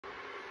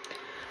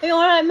You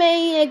alright,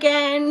 me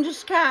again?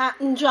 Just cat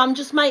and I'm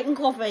just making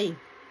coffee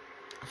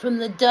from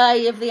the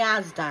day of the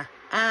Asda.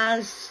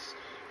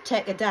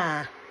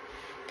 Azteca.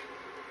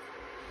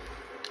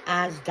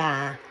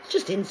 Asda. It's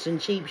just instant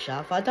cheap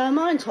stuff. I don't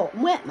mind hot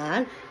and wet,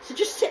 man. So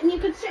just sit and you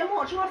can sit and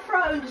watch my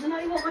throne because I know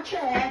you want my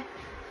chair.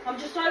 I'm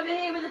just over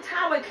here with a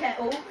tower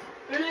kettle,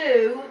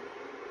 blue,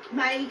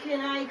 making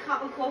a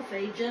cup of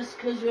coffee just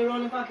because we're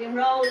on a fucking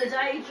roll the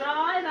day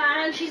drive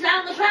and she's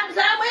out the traps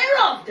and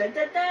we're off.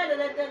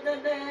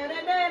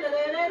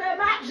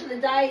 Match of the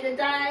day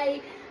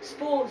today,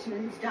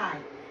 Sportsman's Day.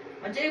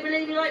 I do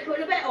believe you like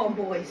putting a bet on,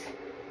 boys.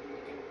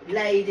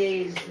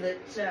 Ladies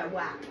that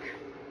whack.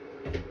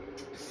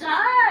 So,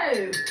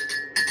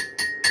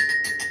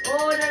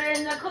 order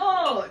in the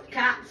court,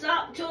 cats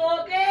up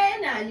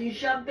talking and you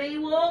should be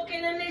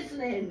walking and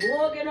listening,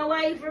 walking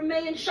away from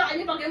me and shutting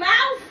your fucking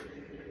mouth.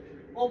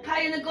 Or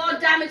paying the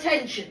goddamn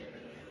attention.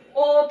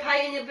 Or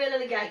paying your bill of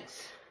the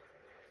gates.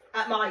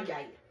 At my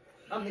gate.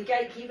 I'm the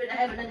gatekeeper to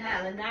heaven and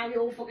hell. And now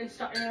you're all fucking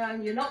stuck in your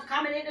own. You're not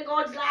coming into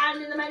God's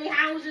land in the many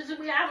houses that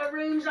we have at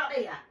rooms up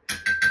here.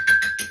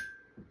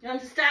 You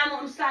understand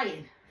what I'm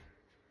saying?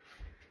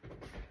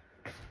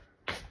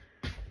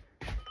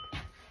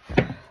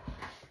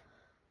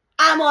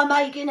 Am I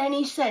making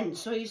any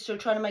sense? Or are you still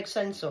trying to make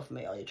sense of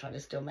me? Or are you trying to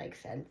still make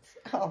sense?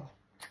 Oh.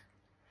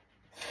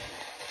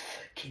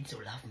 Kids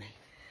will love me.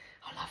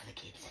 I love the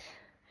kids.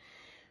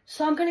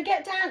 So I'm going to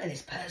get down to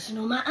this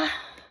personal matter.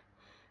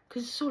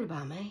 Because it's all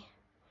about me.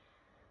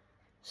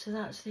 So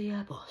that's the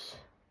boss.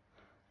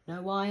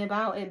 No why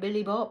about it,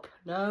 Billy Bop.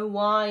 No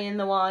why in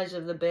the whys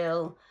of the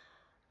bill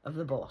of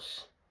the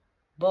boss.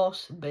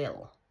 Boss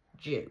Bill.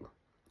 Jew.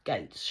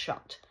 Gates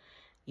shut.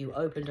 You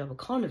opened up a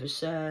con of a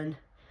cern.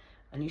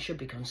 And you should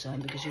be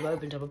concerned because you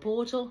opened up a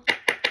portal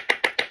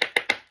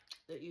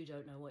that you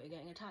don't know what you're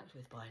getting attacked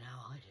with by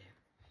now. I do.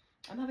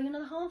 I'm having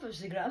another half of a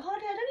cigarette. I've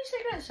hardly had any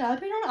cigarettes, so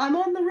I'm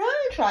on the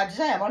road, tried to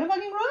say. I'm on a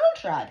fucking road,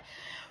 tried.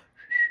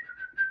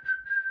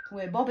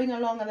 We're bobbing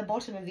along at the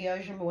bottom of the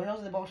ocean, but we're not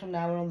at the bottom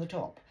now, we're on the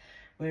top.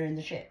 We're in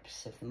the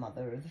ships of the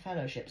mother of the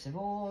fellowships of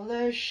all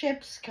the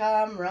ships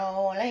come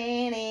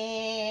rolling in.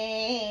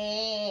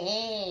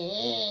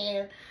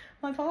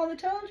 My father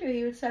told you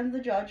he would send the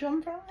judge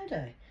on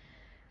Friday.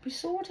 Be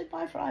sorted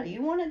by Friday.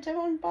 You want it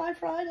done by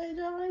Friday,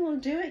 darling? We'll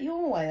do it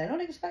your way. They're not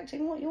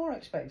expecting what you're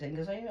expecting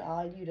because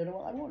you don't know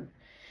what I want.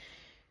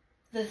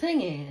 The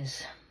thing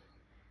is,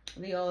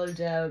 the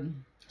old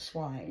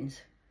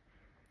swines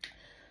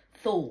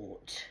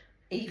thought,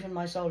 even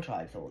my soul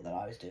tribe thought that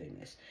I was doing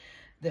this.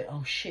 That,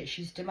 oh shit,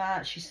 she's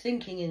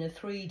thinking in a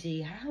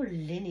 3D. How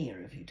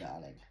linear of you,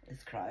 darling,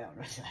 as Cryon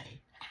would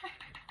say.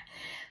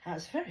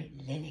 That's very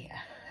linear.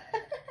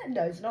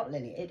 No, it's not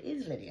linear. It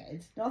is linear.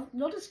 It's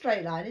not a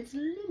straight line. It's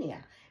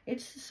linear.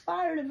 It's the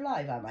spiral of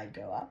life. I might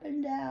go up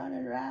and down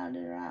and round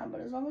and round, but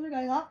as long as we're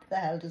going up the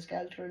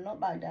helter-skelter and not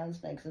back down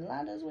snakes and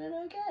ladders, we're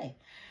okay.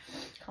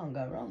 Can't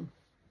go wrong.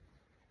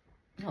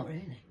 Not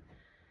really.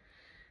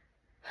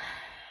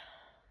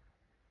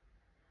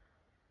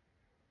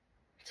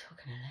 It's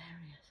fucking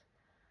hilarious.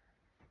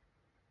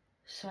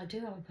 So I do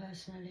have a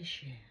personal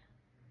issue.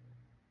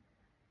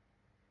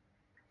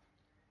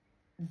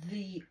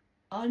 The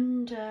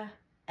under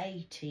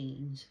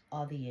 18s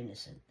are the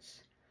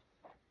innocents.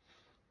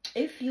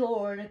 If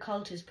you're an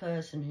occultist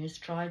person who's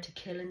tried to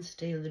kill and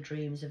steal the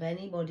dreams of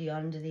anybody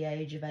under the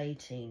age of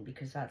 18,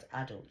 because that's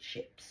adult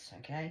ships,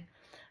 okay?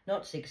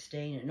 Not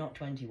 16, not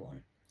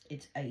 21.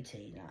 It's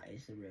 18, that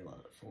is the rule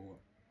for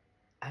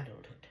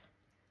adulthood.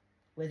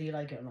 Whether you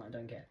like it or not, I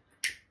don't care.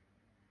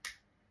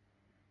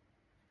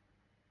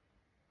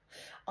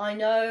 I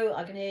know,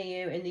 I can hear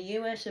you. In the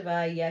US of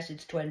A, yes,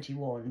 it's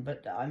 21,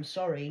 but I'm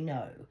sorry,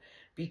 no.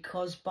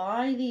 Because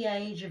by the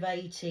age of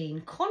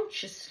 18,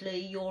 consciously,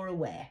 you're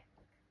aware.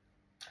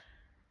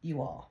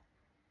 You are.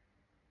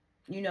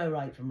 You know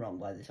right from wrong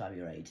by the time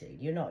you're 18.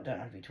 Don't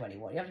have to be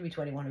 21. You have to be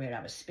 21 to be able to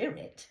have a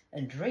spirit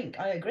and drink.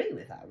 I agree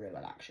with that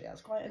rule, actually.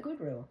 That's quite a good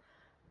rule.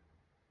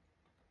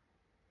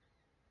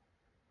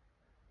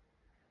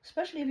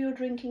 Especially if you're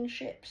drinking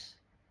ships.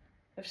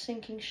 Of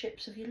sinking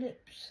ships of your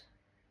lips.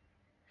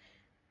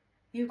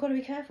 You've got to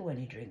be careful when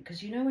you drink,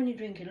 because you know when you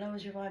drink it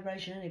lowers your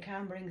vibration and it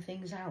can bring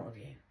things out of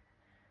you.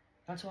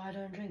 That's why I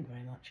don't drink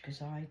very much,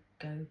 because I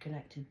go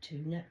connected to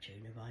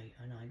Neptune and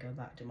I go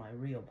back to my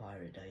real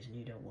pirate days, and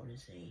you don't want to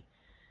see.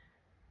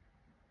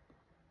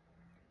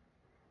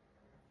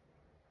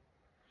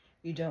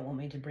 You don't want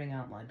me to bring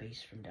out my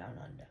beast from down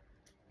under,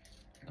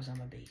 because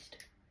I'm a beast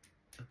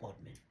of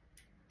Bodmin.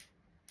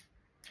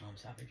 I'm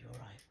savage,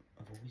 alright.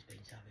 I've always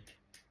been savage.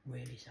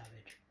 Really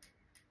savage.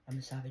 I'm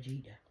a savage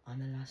eater. I'm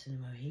the last of the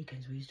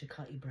Mohicans. We used to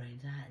cut your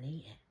brains out and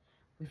eat it.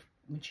 We've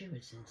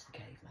matured since the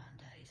caveman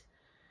days.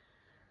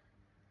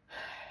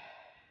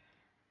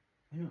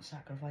 We're not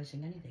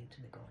sacrificing anything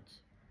to the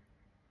gods.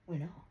 We're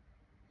not.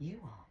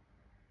 You are.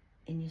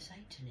 In your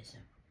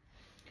Satanism.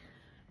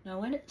 Now,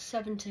 when a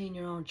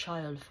 17-year-old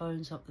child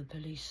phones up the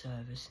police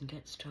service and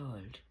gets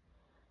told,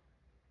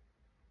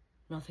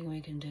 nothing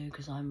we can do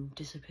because I'm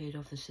disappeared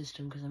off the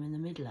system because I'm in the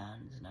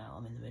Midlands now.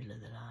 I'm in the middle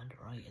of the land,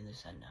 right in the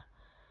centre.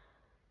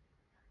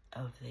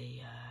 of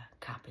the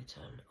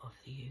capital of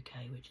the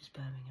UK, which is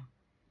Birmingham.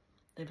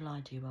 They've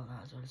lied to you about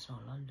that as well. It's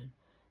not London.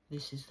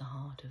 This is the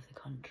heart of the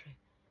country.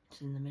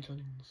 It's in the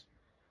Midlands.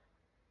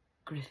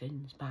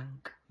 Griffin's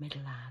Bank,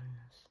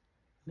 Midlands,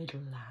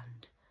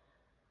 Middleland,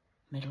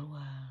 Middle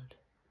World.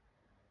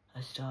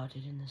 I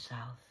started in the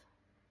south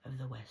of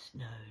the West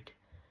Node.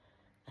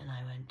 Then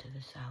I went to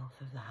the south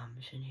of the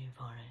Hampshire New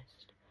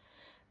Forest.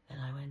 Then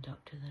I went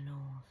up to the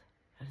north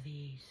of the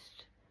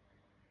East,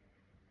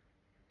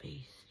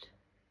 Beast.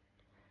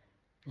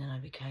 Then I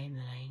became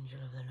the angel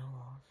of the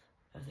north,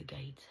 of the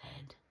Gate's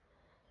Head.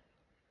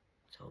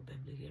 It's all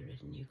biblically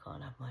written. You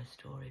can't have my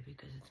story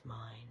because it's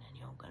mine, and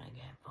you're gonna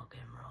get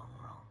fucking wrong,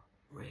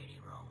 really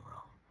wrong.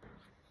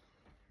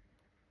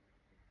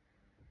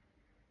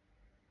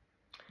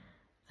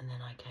 And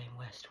then I came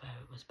west where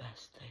it was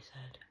best, they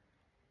said.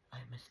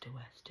 Like Mr.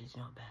 West is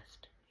not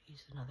best.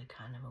 He's another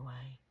cannon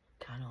away.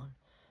 Canon.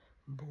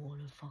 Ball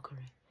of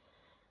fuckery.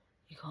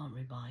 You can't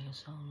rebuy your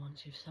soul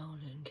once you've sold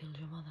it and killed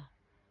your mother.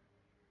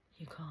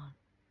 You can't.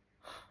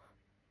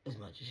 As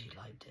much as you'd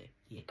like to.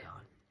 You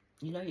can't.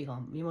 You know you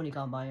can't. Your money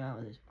can't buy you out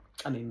of this.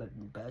 I mean, my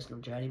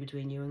personal journey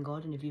between you and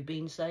God, and if you've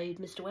been saved,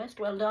 Mr. West,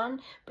 well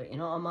done. But you're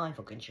not on my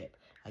fucking ship.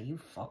 Are you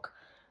fuck?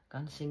 Go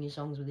and sing your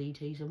songs with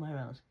E.T. somewhere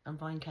else. And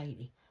find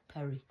Katy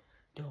Perry.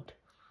 Dot.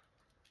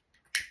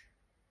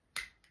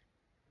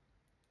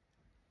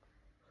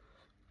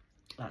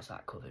 That's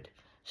that covered.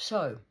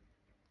 So,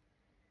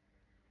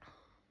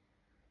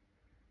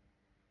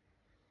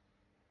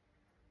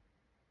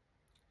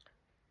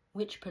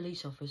 which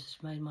police officers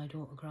made my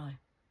daughter cry?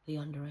 The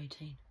under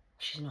 18.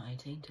 She's not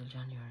 18 till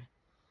January.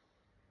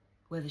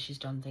 Whether she's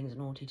done things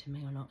naughty to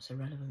me or not is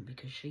irrelevant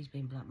because she's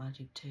been black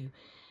magic too.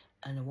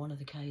 And one of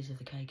the K's of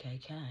the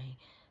KKK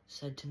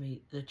said to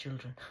me, the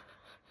children.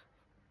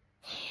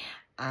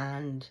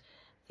 And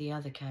the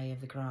other K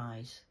of the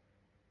cries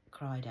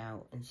cried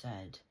out and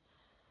said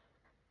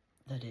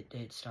that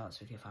it starts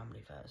with your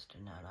family first.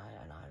 And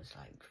I was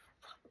like,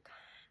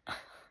 fuck,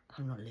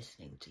 I'm not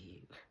listening to you,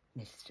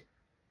 Mr.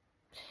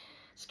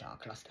 Star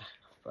Cluster.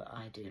 But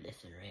I do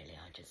listen, really.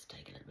 I just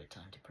take a little bit of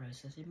time to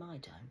process in my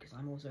time because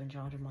I'm also in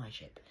charge of my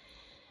ship.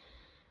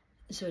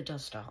 So it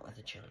does start with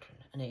the children,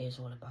 and it is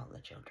all about the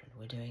children.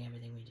 We're doing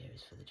everything we do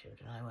is for the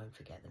children. I won't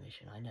forget the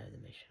mission. I know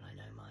the mission. I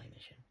know my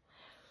mission.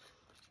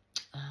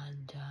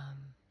 And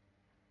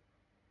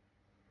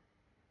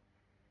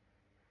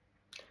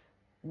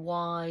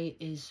why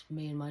is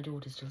me and my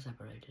daughter still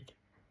separated?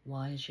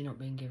 Why is she not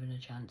being given a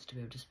chance to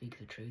be able to speak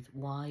the truth?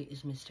 Why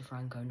is Mr.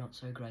 Franco Not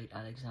So Great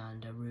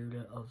Alexander,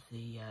 ruler of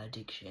the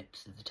Dick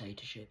ships, the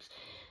Tater ships,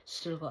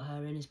 still got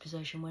her in his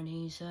possession when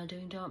he's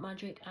doing dark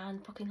magic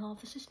and fucking half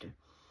the system?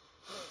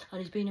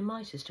 And he's been in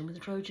my system with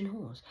a Trojan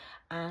horse.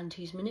 And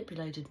he's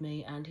manipulated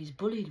me and he's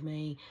bullied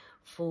me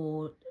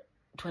for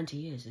 20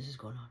 years this has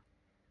gone on.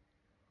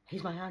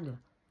 He's my handler.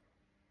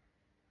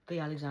 The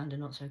Alexander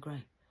Not So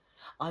Great.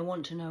 I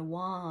want to know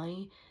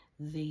why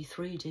the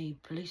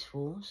 3D police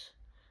force,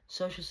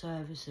 social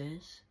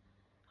services,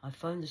 I've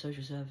phoned the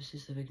social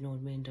services, they've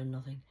ignored me and done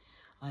nothing.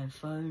 I have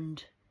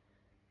phoned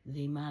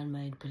the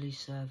man-made police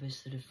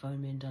service that have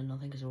phoned me and done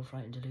nothing because they're all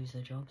frightened to lose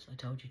their jobs. I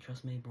told you,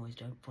 trust me, boys,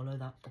 don't follow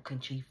that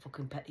fucking chief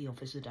fucking petty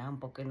officer down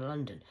fucking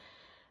London.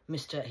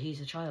 He's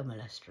a child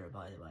molester,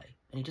 by the way,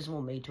 and he doesn't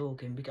want me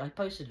talking because I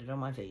posted it on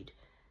my feed.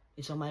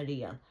 It's on my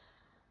reel.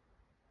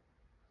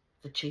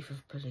 The Chief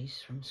of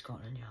Police from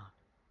Scotland Yard.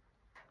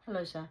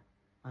 Hello, sir.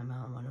 I'm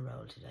on a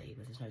roll today,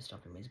 but there's no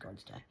stopping me. It's gone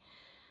today.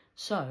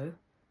 So,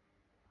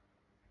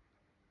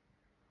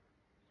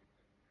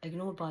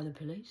 ignored by the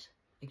police,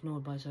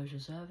 ignored by social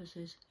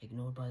services,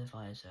 ignored by the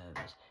fire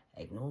service,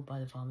 ignored by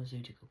the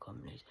pharmaceutical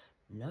companies.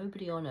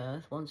 Nobody on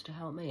earth wants to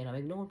help me, and I'm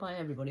ignored by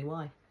everybody.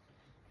 Why?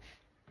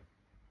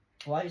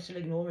 Why are you still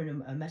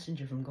ignoring a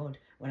messenger from God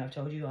when I've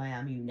told you I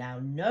am? You now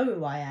know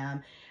who I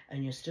am,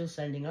 and you're still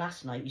sending.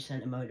 Last night you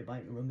sent a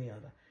motorbike to run me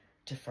over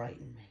to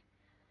frighten me.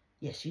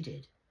 Yes, you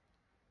did.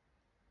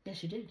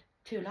 Yes, you did.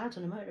 2 lads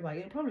on a motorbike.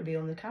 It'll probably be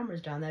on the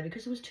cameras down there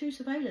because there was 2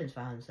 surveillance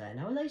vans there.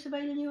 Now, are they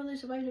surveilling you or are they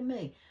surveilling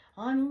me?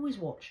 I'm always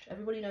watched.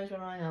 Everybody knows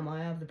where I am.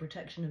 I have the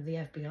protection of the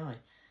FBI.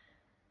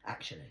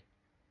 Actually.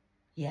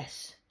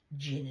 Yes,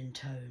 Gin and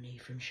Tony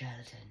from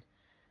Shelton.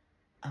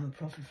 I'm a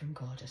prophet from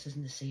God. This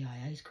isn't the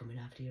CIA's coming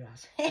after your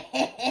ass.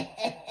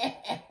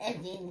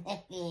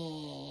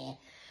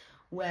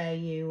 Where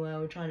you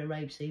were trying to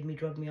rapeseed me,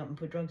 drug me up and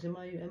put drugs in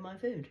my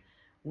food.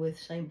 With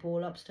St.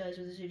 Paul upstairs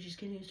with the Suchi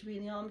Skin, who used to be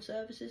in the armed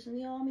services and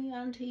the army,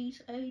 and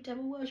he's a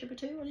devil worshipper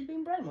too, and he's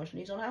been brainwashed, and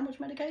he's on how much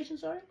medication,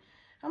 sorry?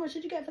 How much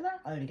did you get for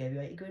that? I only gave you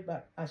 80 quid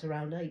back. That's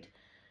around 8.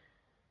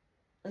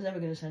 I was never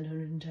going to send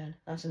 110.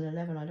 That's an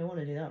 11. I don't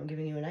want to do that. I'm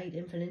giving you an 8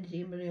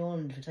 infinity and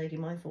beyond for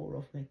taking my thought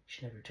off me. You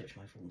should never have touched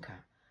my fucking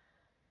cat.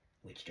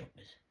 Witch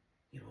doctors,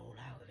 you're all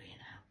out of here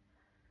now.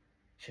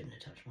 Shouldn't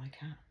have touched my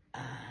cat.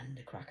 And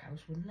the crack house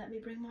wouldn't let me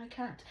bring my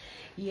cat.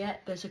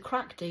 Yet there's a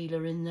crack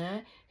dealer in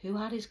there who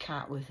had his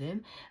cat with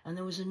him, and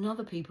there was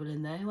another people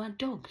in there who had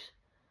dogs.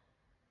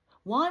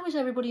 Why was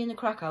everybody in the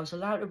crack house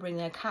allowed to bring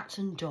their cats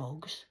and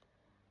dogs,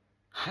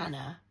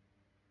 Hannah,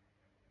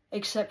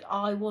 except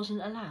I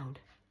wasn't allowed.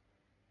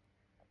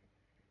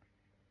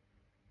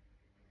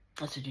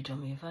 I said, you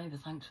done me a favour,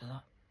 thanks for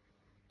that.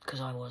 Because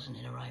I wasn't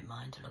in a right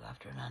mind to look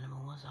after an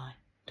animal, was I?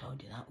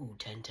 Told you that. Ooh,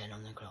 10:10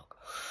 on the clock.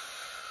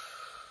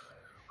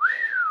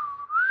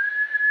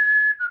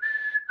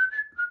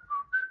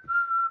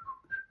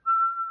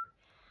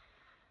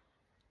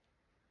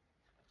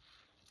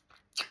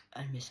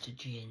 And Mr.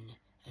 Gin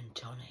and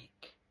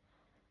Tonic,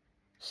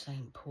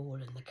 St. Paul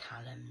and the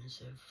Callums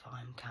of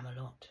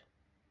Camelot.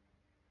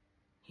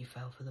 He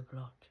fell for the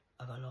plot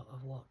of a lot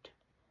of what?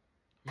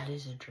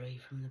 Lizardry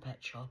from the pet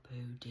shop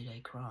who did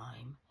a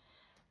crime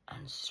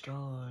and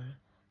stole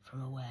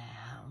from a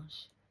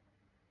warehouse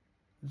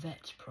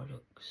vet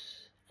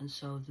products and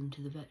sold them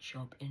to the vet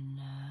shop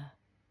in,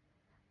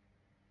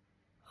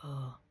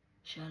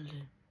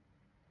 Sheldon.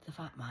 The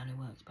fat man who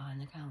works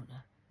behind the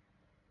counter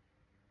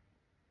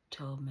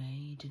told me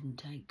he didn't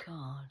take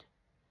card,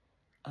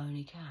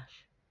 only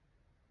cash.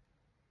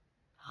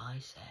 I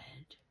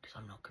said, because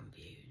I'm not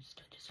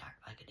confused, I just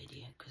act like an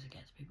idiot because it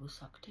gets people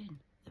sucked in.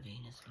 The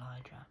Venus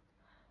flytrap,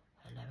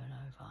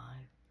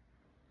 11:05.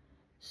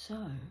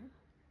 So,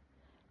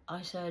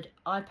 I said,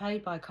 I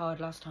paid by card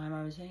last time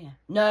I was here.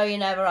 No, you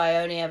never, I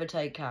only ever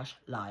take cash.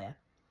 Liar.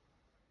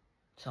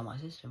 It's on my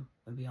system.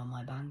 Would be on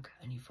my bank,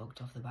 and you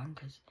fucked off the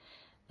bankers.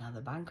 Now,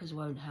 the bankers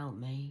won't help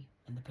me,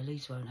 and the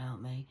police won't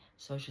help me,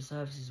 social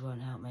services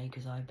won't help me,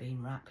 because I've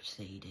been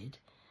rap-seeded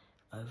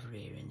over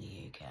here in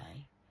the UK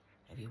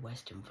of your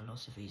Western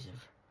philosophies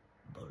of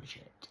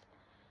bullshit.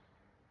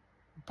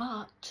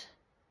 But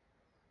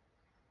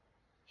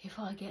if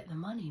I get the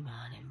money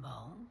man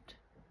involved,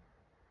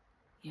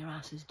 your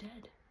ass is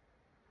dead.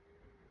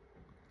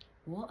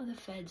 What are the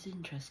feds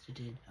interested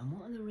in? And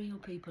what are the real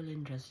people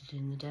interested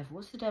in? The devil.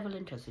 What's the devil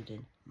interested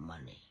in?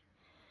 Money.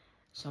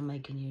 So I'm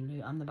making you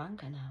lose. I'm the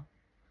banker now.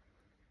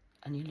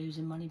 And you're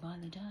losing money by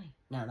the day.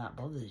 Now that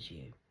bothers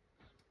you.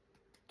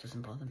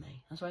 Doesn't bother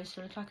me. That's why he's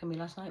still attacking me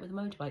last night with a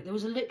motorbike. There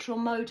was a literal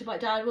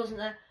motorbike. Dad, wasn't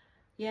there?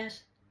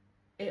 Yes.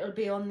 It'll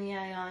be on the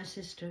AI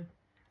system.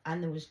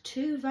 And there was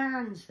 2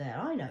 vans there.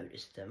 I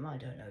noticed them. I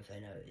don't know if they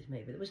noticed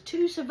me. But there was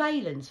 2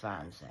 surveillance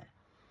vans there.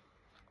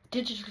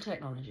 Digital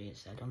technology, it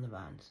said, on the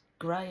vans.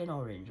 Grey and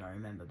orange, I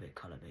remember a bit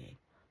colour being.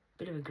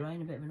 Bit of a grey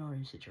and a bit of an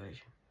orange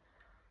situation.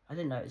 I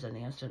didn't notice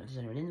anything else. I don't know if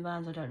there's anyone in the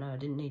vans. I don't know. I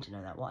didn't need to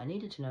know that. What I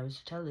needed to know was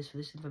to tell this for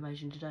this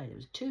information today. There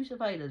was 2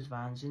 surveillance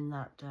vans in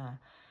that,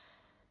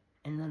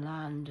 in the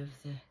land of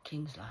the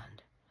King's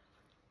Land.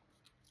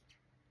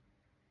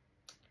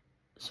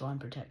 So I'm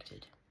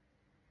protected.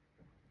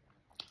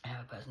 I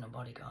have a personal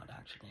bodyguard,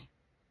 actually.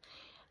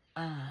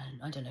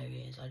 And I don't know who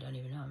he is. I don't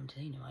even know. I haven't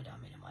seen him. I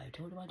mean, am I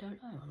told him? I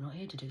don't know. I'm not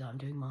here to do that. I'm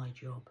doing my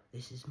job.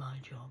 This is my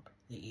job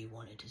that you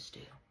wanted to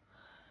steal.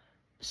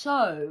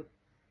 So,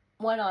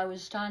 when I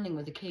was standing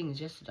with the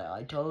Kings yesterday,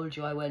 I told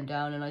you I went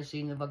down and I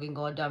seen the fucking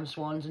goddamn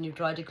swans and you've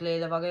tried to clear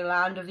the fucking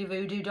land of the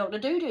voodoo Dr.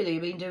 Doodoo that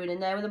you've been doing in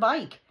there with a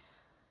bike.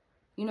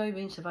 You know you've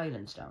been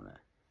surveillance down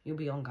there. You'll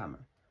be on camera.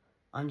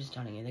 I'm just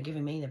telling you, they're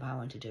giving me the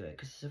power to do it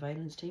because the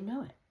surveillance team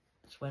know it.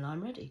 It's when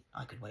I'm ready.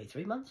 I could wait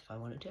 3 months if I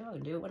wanted to. I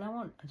can do it when I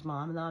want. It's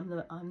I'm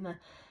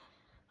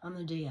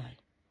the DA.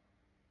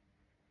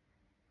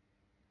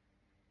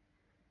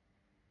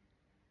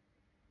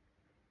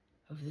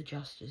 Of the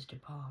Justice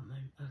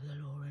Department of the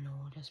Law and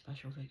Order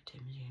Special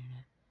Victims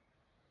Unit.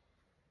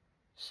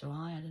 So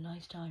I had a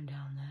nice time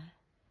down there.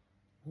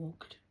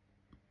 Walked.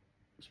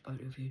 Spoke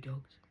to a few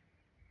dogs.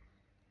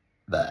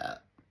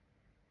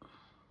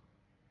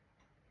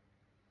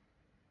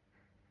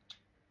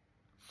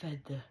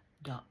 Fed the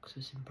ducks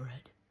with some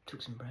bread.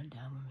 Took some bread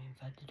down with me and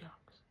fed the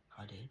ducks.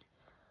 I did.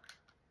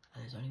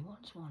 And there's only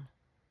one swan.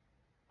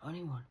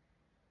 Only one.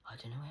 I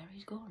don't know where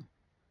he's gone.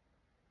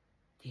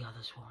 The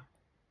other swan.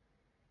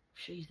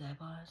 She's there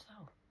by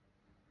herself.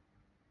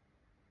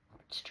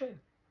 It's true.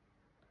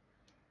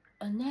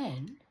 And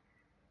then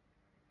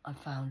I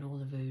found all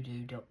the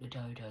voodoo Dr.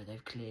 Dodo.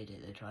 They've cleared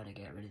it. They're trying to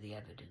get rid of the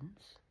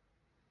evidence.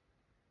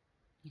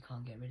 You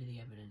can't get rid of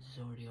the evidence. It's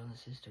already on the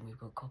system. We've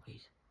got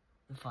copies.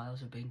 The files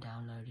have been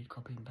downloaded,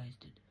 copied and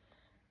pasted.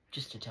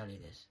 Just to tell you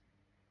this.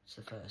 It's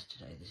the first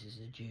today. This is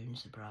a June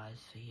surprise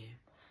for you.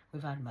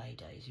 We've had May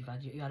days. You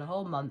had a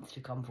whole month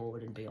to come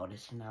forward and be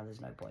honest, and now there's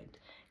no point.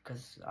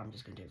 Because I'm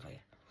just going to do it for you.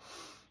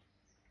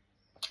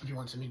 If you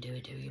want something, do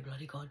it your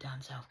bloody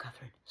goddamn self,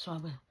 Catherine. So I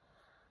will.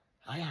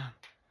 I am.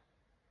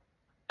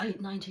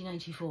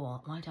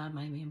 1984, my dad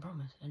made me a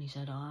promise, and he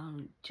said,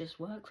 I'll just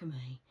work for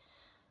me,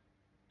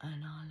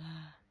 and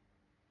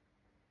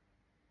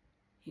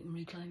you can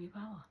reclaim your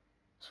power.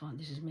 So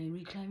this is me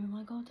reclaiming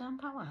my goddamn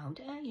power. How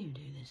dare you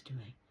do this to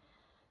me?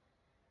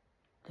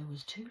 There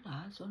was 2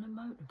 lads on a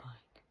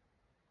motorbike,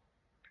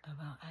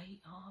 about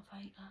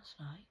 8:30 last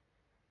night,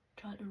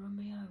 tried to run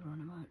me over on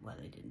a motorbike. Well,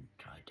 they didn't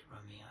try to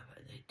run me over.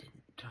 They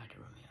didn't try to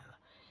run me over.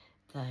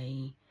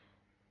 They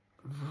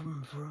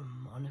vroom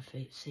vroom on a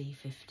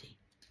C50.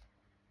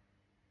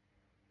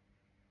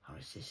 Or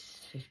is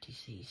this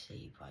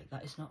 50cc bike?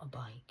 That is not a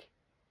bike.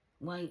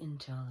 Wait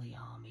until the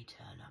army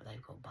turn up.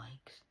 They've got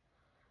bikes.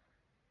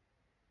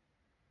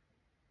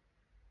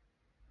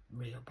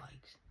 real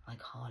bikes,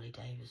 like Harley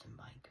Davidson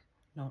bike,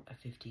 not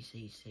a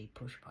 50cc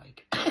push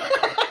bike.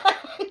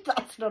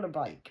 That's not a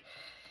bike.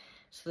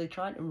 So they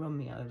tried to run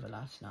me over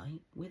last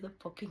night with a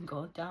fucking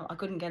goddamn... I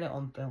couldn't get it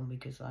on film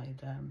because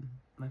I'd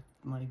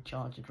my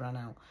charge had run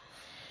out.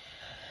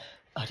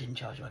 I didn't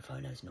charge my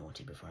phone as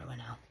naughty before I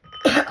went out.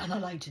 And I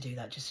like to do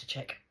that just to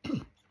check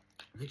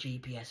the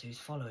GPS, who's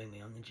following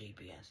me on the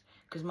GPS.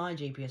 Because my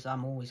GPS,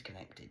 I'm always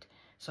connected.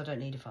 So I don't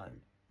need a phone,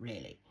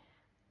 really.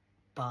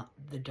 But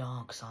the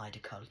dark side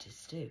of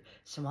cultists do.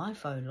 So my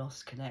phone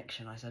lost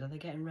connection. I said, are they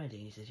getting ready?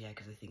 He said, yeah,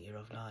 because they think you're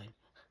offline.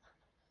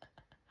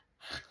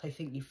 They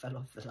think you fell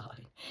off the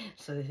line.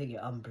 So they think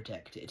you're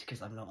unprotected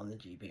because I'm not on the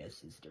GPS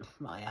system.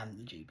 I am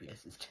the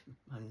GPS system.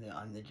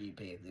 I'm the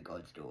GP of the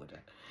God's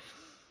daughter.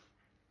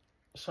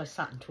 So I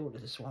sat and talked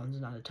to the swans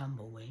and had a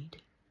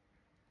tumbleweed.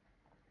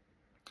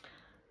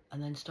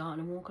 And then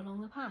started to walk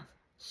along the path.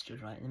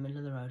 Stood right in the middle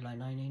of the road like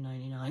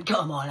 1999.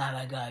 Come on,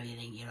 have a go if you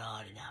think you're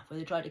hard enough. Well,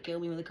 they tried to kill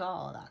me with a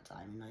car that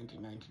time in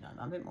 1999.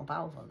 I'm a bit more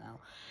powerful now.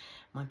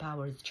 My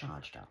power is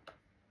charged up,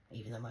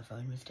 even though my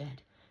phone was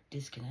dead.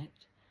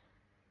 Disconnect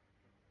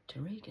to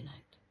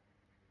reconnect.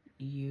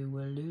 You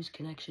will lose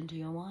connection to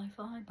your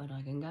Wi-Fi, but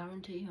I can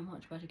guarantee you a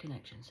much better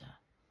connection, sir.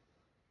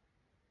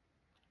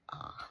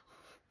 Ah.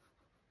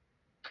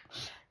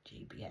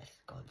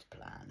 GPS, God's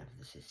plan of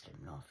the system,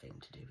 nothing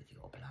to do with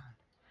your plan.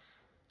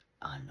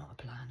 I'm not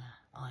a planner,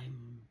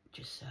 I'm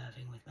just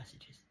serving with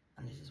messages.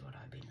 And this is what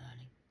I've been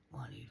learning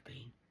while you've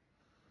been,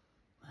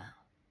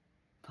 well,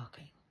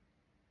 fucking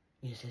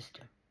your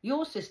system.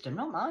 Your system,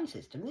 not my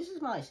system. This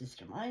is my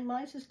system.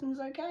 My system's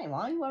okay.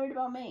 Why are you worried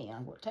about me?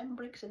 I've got 10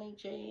 bricks in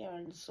each ear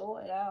and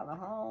sorted out the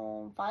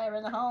hole. Fire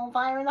in the hole,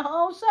 fire in the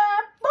hole, sir.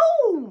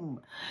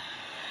 Boom!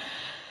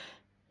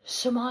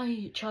 So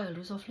my child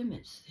was off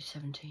limits, the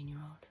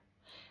 17-year-old.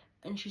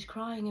 And she's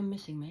crying and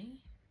missing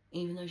me,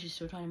 even though she's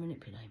still trying to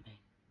manipulate me.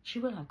 She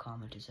will have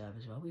karma to serve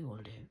as well, we all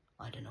do.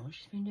 I don't know what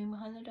she's been doing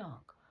behind the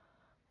dark.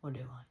 Or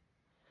do I?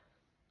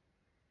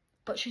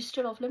 But she's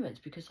still off limits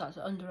because that's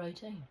under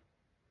 18.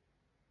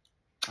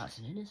 That's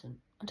an innocent.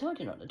 I told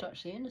you not to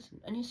touch the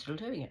innocent, and you're still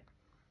doing it.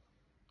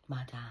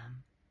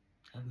 Madame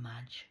of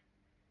Madge.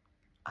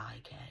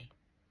 I-K.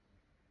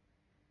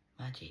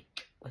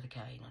 Magic with a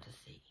K, not a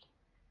C.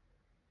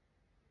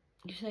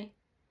 You see?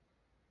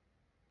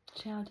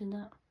 See how I did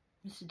that?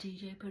 Mr.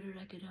 DJ put a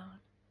record on.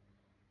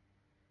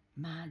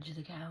 Madge,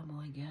 the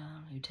cowboy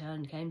girl, who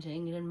came to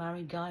England,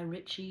 married Guy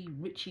Ritchie,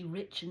 rich,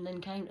 and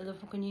then came to the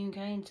fucking UK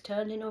and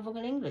turned into a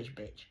fucking English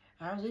bitch.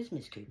 How's this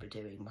Miss Cooper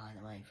doing, by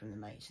the way, from the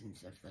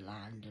Masons of the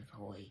land of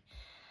Hoy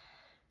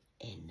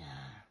in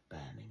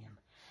Birmingham?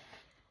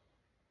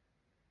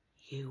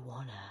 You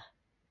wanna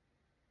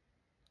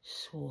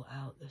sort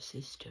out the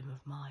system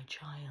of my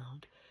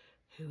child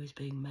who is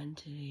being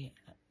mentally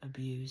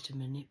abused and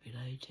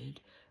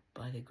manipulated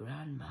by the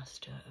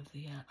Grandmaster of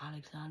the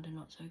Alexander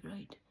Not So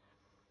Great.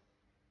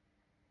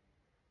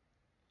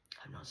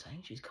 I'm not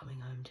saying she's coming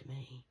home to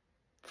me,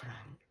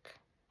 Frank,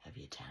 have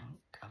your tank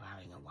of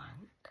having a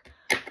wank.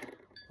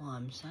 What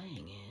I'm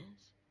saying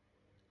is,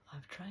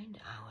 I've trained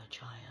our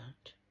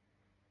child,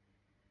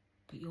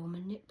 but you're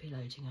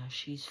manipulating her.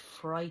 She's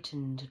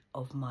frightened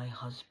of my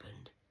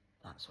husband.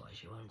 That's why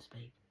she won't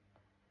speak.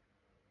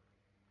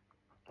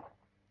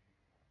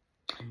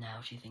 And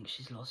now she thinks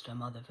she's lost her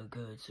mother for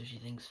good, so she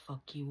thinks,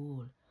 fuck you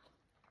all.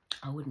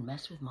 I wouldn't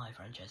mess with my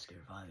Francesca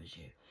if I was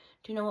you.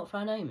 Do you know what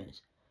her name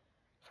is?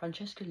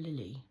 Francesca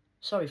Lily.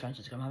 Sorry,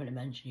 Francesca, I'm having to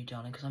mention you,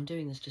 darling, because I'm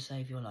doing this to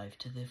save your life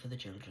for the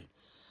children.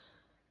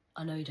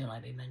 I know you don't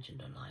like being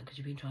mentioned online because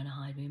you've been trying to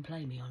hide me and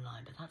play me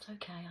online, but that's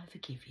okay, I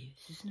forgive you.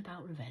 This isn't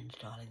about revenge,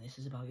 darling. This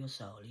is about your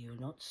soul. You're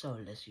not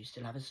soulless. You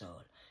still have a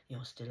soul.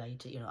 You're still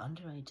 18. You're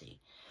under 18.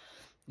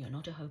 You're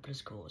not a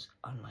hopeless cause,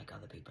 unlike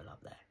other people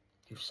up there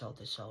who've sold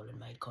their soul and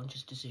made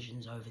conscious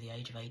decisions over the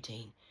age of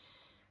 18.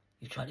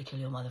 You've tried to kill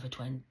your mother for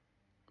 20...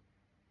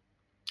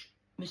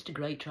 Mr.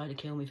 Great tried to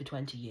kill me for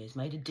 20 years,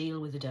 made a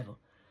deal with the devil,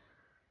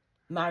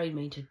 married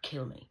me to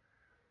kill me,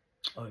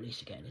 or at least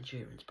to get an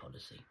insurance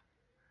policy.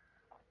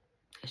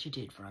 Yes, you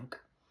did, Frank.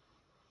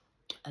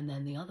 And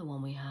then the other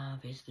one we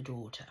have is the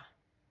daughter,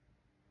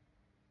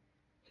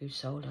 who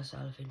sold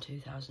herself in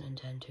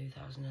 2010,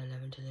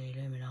 2011 to the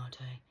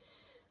Illuminati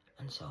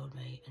and sold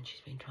me, and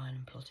she's been trying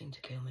and plotting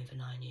to kill me for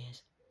 9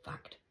 years.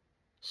 Fact.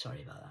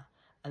 Sorry about that.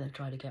 And they've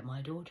tried to get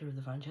my daughter of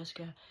the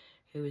Francesca,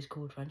 who is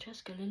called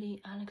Francesca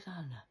Lily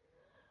Alexander.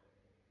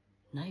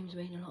 Names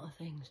mean a lot of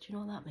things. Do you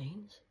know what that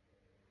means?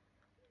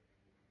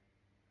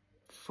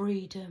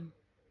 Freedom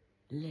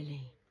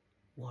Lily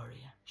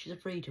Warrior. She's a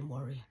freedom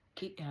warrior.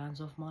 Keep your hands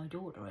off my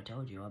daughter. I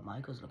told you,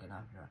 Michael's looking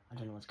after her. I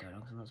don't know what's going on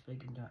because I'm not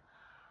speaking to her.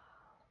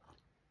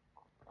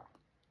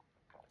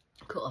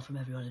 Cut off from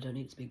everyone. I don't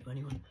need to speak to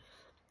anyone.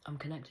 I'm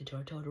connected to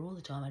her. I told her all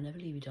the time, I never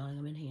leave you, darling.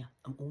 I'm in here.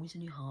 I'm always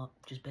in your heart.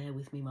 Just bear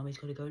with me. Mummy's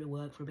got to go to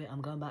work for a bit.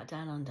 I'm going back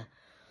down under.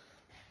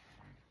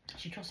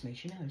 She trusts me.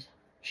 She knows.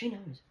 She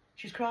knows.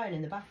 She was crying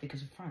in the bath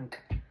because of Frank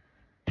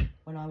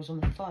when I was on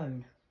the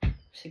phone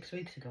 6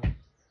 weeks ago.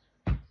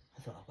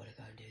 I thought, I've got to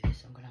go and do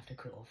this. I'm going to have to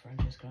cut off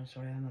Francesca. I'm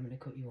sorry, I'm going to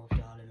cut you off,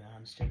 darling, and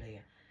I'm still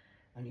here.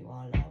 and you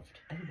are loved.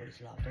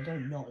 Everybody's loved. I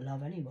don't not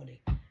love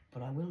anybody,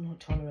 but I will not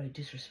tolerate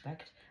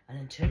disrespect. And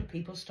until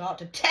people start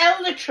to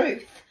tell the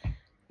truth,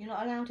 you're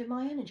not allowed in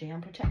my energy.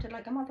 I'm protected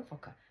like a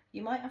motherfucker.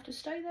 You might have to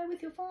stay there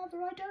with your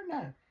father. I don't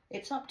know.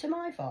 It's up to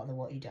my father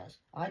what he does.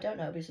 I don't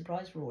know. It'll be a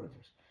surprise for all of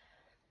us.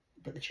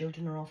 But the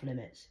children are off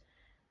limits.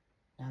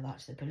 Now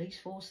that's the police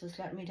force that's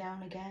let me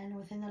down again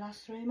within the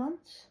last 3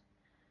 months.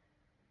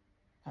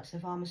 That's the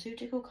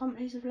pharmaceutical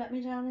companies have let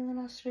me down in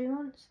the last 3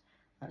 months.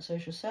 That's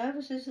social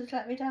services has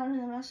let me down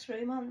in the last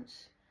 3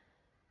 months.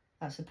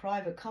 That's the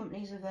private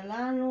companies of the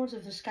landlords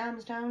of the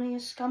scams down here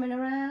scumming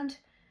around,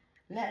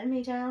 letting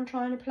me down,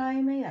 trying to play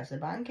me. That's the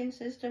banking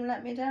system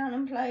let me down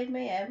and played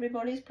me.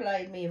 Everybody's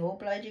played me. You've all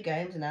played your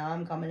games, and now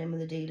I'm coming in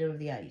with the dealer of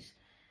the ace.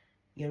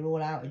 You're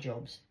all out of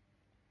jobs.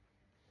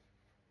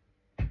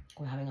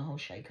 We're having a whole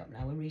shake-up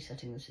now. We're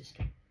resetting the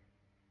system.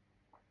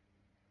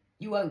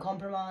 You won't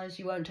compromise?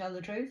 You won't tell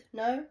the truth?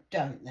 No?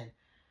 Don't then.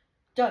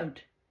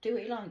 Don't. Do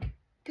what you like.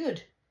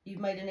 Good. You've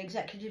made an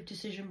executive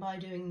decision by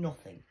doing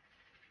nothing.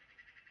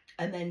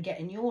 And then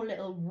getting your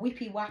little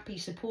whippy-wappy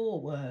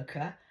support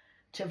worker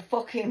to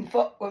fucking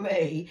fuck with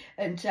me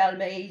and tell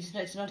me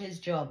it's not his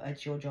job.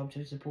 It's your job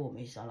to support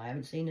me, son. I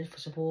haven't seen a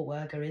support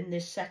worker in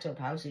this setup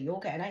house that you're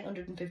getting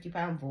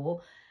 £850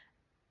 for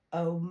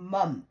a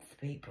month,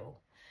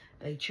 people.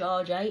 They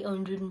charge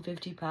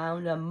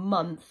 £850 a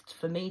month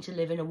for me to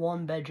live in a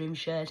one-bedroom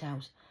shared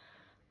house.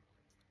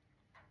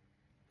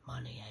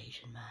 Money,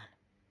 Asian man.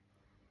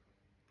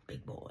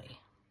 Big boy.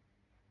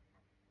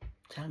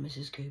 Tell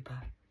Mrs.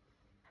 Cooper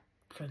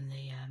from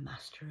the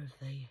master of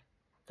the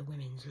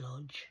women's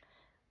lodge.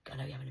 I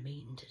know you're having a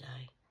meeting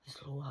today.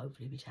 This will all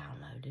hopefully be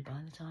downloaded by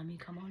the time you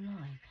come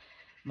online.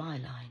 My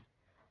line.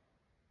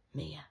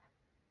 Mia.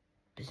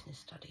 Business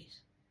studies.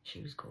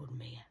 She was called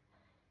Mia.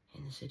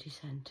 In the city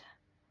centre.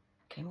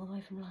 Came all the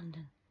way from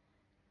London.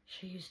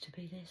 She used to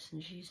be this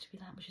and she used to be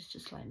that, but she's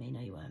just like me. No,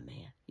 you weren't,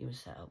 Mia. You were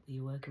set up.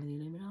 You were working with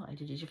the Illuminati.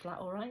 Did your flat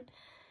all right?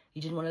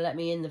 You didn't want to let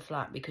me in the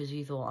flat because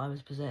you thought I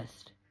was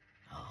possessed.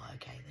 Oh,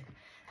 okay then.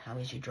 How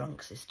is your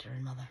drunk sister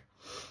and mother?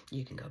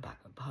 You can go back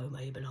home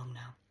where you belong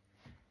now.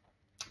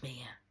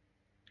 Mia,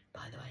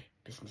 by the way,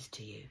 business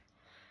to you.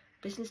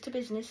 Business to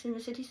business in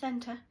the city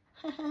centre.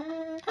 I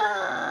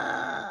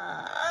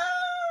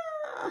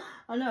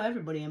know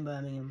everybody in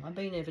Birmingham. I've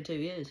been here for 2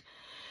 years.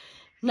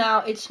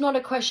 Now, it's not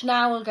a question.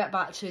 Now we'll get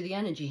back to the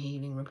energy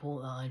healing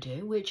report that I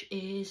do, which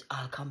is,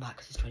 I'll come back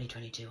because it's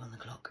 2022 on the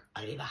clock.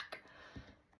 I'll be back.